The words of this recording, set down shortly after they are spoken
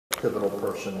pivotal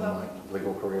person in my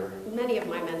legal career? Many of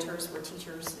my mentors were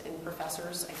teachers and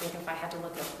professors. I think if I had to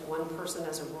look at one person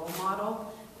as a role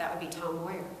model, that would be Tom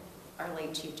Moyer, our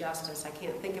late Chief Justice. I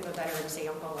can't think of a better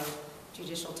example of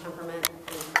judicial temperament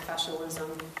and professionalism.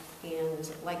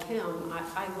 And like him,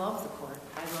 I love the court.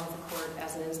 I love the court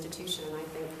as an institution,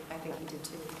 and I think he did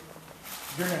too.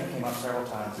 Your name came up several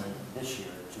times this year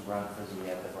to run for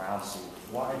the Brown seat.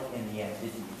 Why, in the end,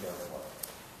 did you go for it?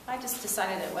 I just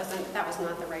decided that was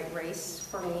not the right race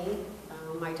for me.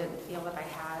 I didn't feel that I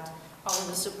had all of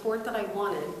the support that I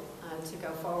wanted to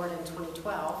go forward in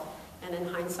 2012. And in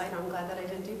hindsight, I'm glad that I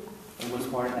didn't do that. And was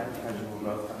part of that because you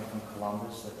were both coming from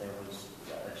Columbus, that there was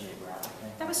a geographic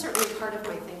thing? That was certainly part of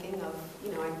my thinking of,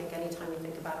 I think anytime you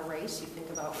think about a race, you think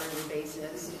about where your base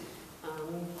is.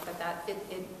 But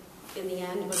in the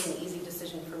end, it was an easy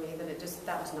decision for me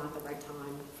that was not the right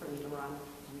time for me to run.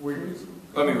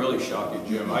 Let me really shock you,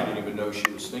 Jim. I didn't even know she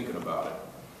was thinking about it.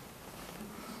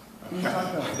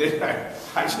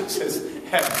 I just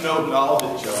have no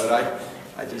knowledge of it.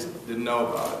 I just didn't know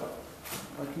about it.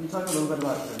 Can you talk a little bit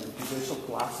about the judicial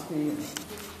philosophy and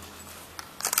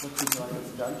what you like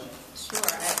as a judge? Sure.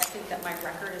 I think that my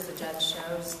record as a judge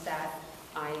shows that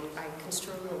I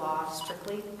construe the law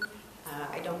strictly.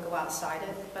 I don't go outside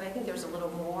it, but I think there's a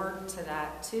little more to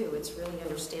that too. It's really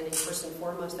understanding first and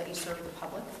foremost that you serve the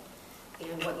public,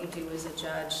 and what you do as a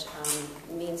judge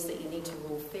means that you need to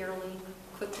rule fairly,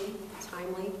 quickly,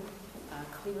 timely,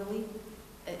 clearly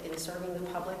in serving the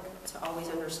public, to always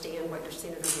understand what your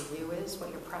standard of review is,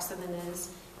 what your precedent is,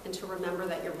 and to remember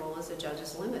that your role as a judge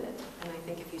is limited. And I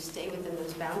think if you stay within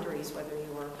those boundaries, whether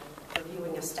you are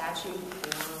reviewing a statute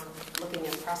or looking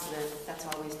at precedent, that's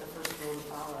always the first rule to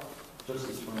follow.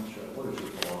 Justice French, what is your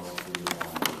philosophy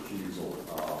on the refusal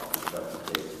of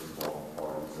respective cases involving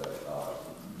parties that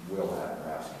will have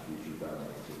perhaps in the future done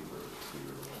anything for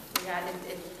your Yeah,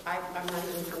 I'm not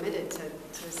even permitted to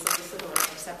solicit or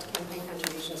accept campaign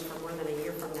contributions for more than a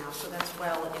year from now, so that's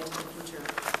well into the future.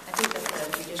 I think that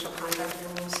the judicial conduct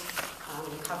rules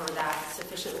cover that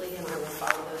sufficiently, and I will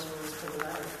follow those rules to the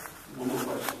letter. One more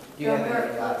question. Do you Yeah,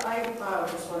 have I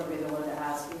just want to be the one to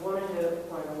ask. You wanted to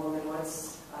appoint a woman.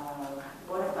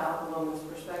 What about the woman's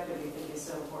perspective do you think is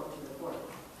so important to the court?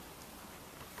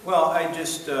 Well, I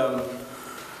just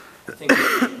think,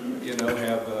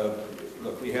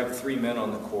 look, we have 3 men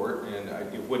on the court, and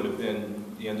it wouldn't have been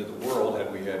the end of the world had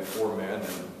we had 4 men.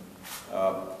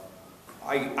 And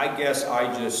I guess I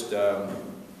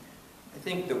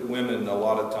think that women a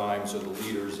lot of times are the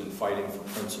leaders in fighting for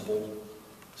principle.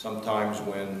 Sometimes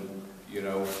when,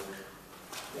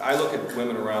 I look at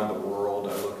women around the world,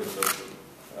 I look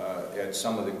at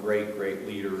some of the great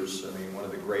leaders. I mean, one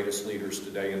of the greatest leaders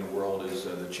today in the world is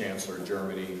the Chancellor of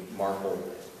Germany, Merkel.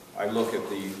 I look at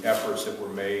the efforts that were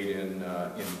made in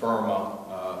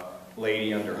Burma,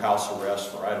 lady under house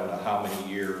arrest for I don't know how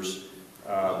many years,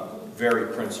 very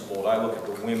principled. I look at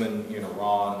the women in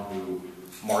Iran who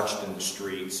marched in the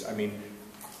streets. I mean,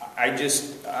 I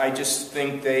just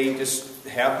think they just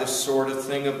have this sort of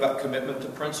thing about commitment to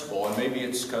principle, and maybe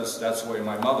it's because that's the way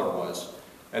my mother was.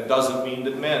 That doesn't mean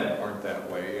that men aren't that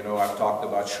way. I've talked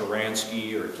about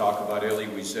Sharansky or talked about Elie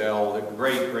Wiesel, the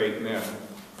great men.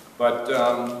 But,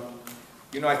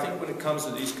 I think when it comes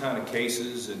to these kind of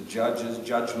cases and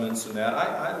judgments and that,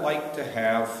 I like to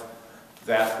have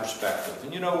that perspective.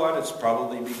 And you know what? It's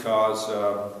probably because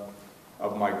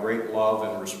of my great love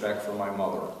and respect for my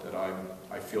mother that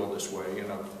I feel this way.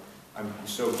 I'm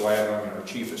so glad I'm our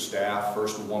chief of staff,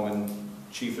 first woman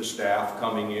chief of staff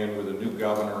coming in with a new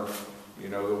governor.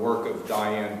 The work of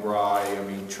Diane Bry,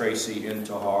 Tracy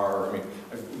Intihar,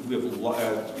 we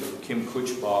have Kim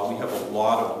Kuchba. We have a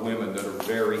lot of women that are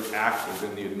very active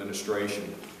in the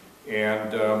administration.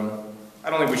 And I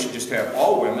don't think we should just have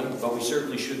all women, but we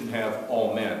certainly shouldn't have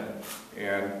all men.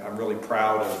 And I'm really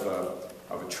proud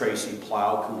of a Tracy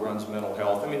Plouk who runs mental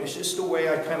health. It's just the way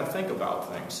I kind of think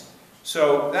about things.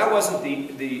 So that wasn't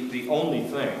the only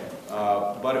thing.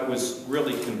 But it was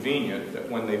really convenient that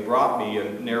when they brought me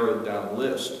and narrowed down the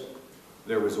list,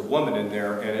 there was a woman in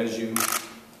there, and as you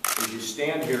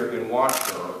stand here and watch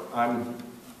her, I'm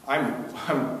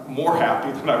more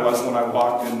happy than I was when I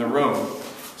walked in the room.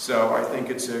 So I think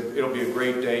it'll be a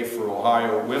great day for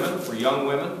Ohio women, for young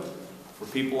women, for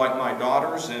people like my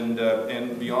daughters, and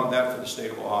beyond that for the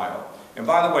state of Ohio. And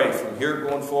by the way, from here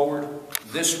going forward,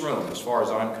 this room, as far as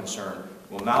I'm concerned,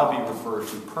 will now be referred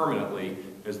to permanently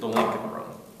as the Lincoln Room.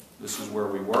 This is where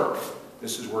we work.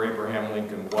 This is where Abraham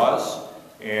Lincoln was.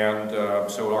 And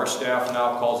so our staff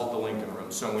now calls it the Lincoln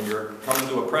Room. So when you're coming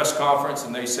to a press conference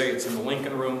and they say it's in the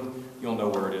Lincoln Room, you'll know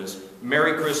where it is.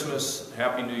 Merry Christmas,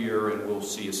 Happy New Year, and we'll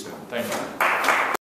see you soon. Thank you.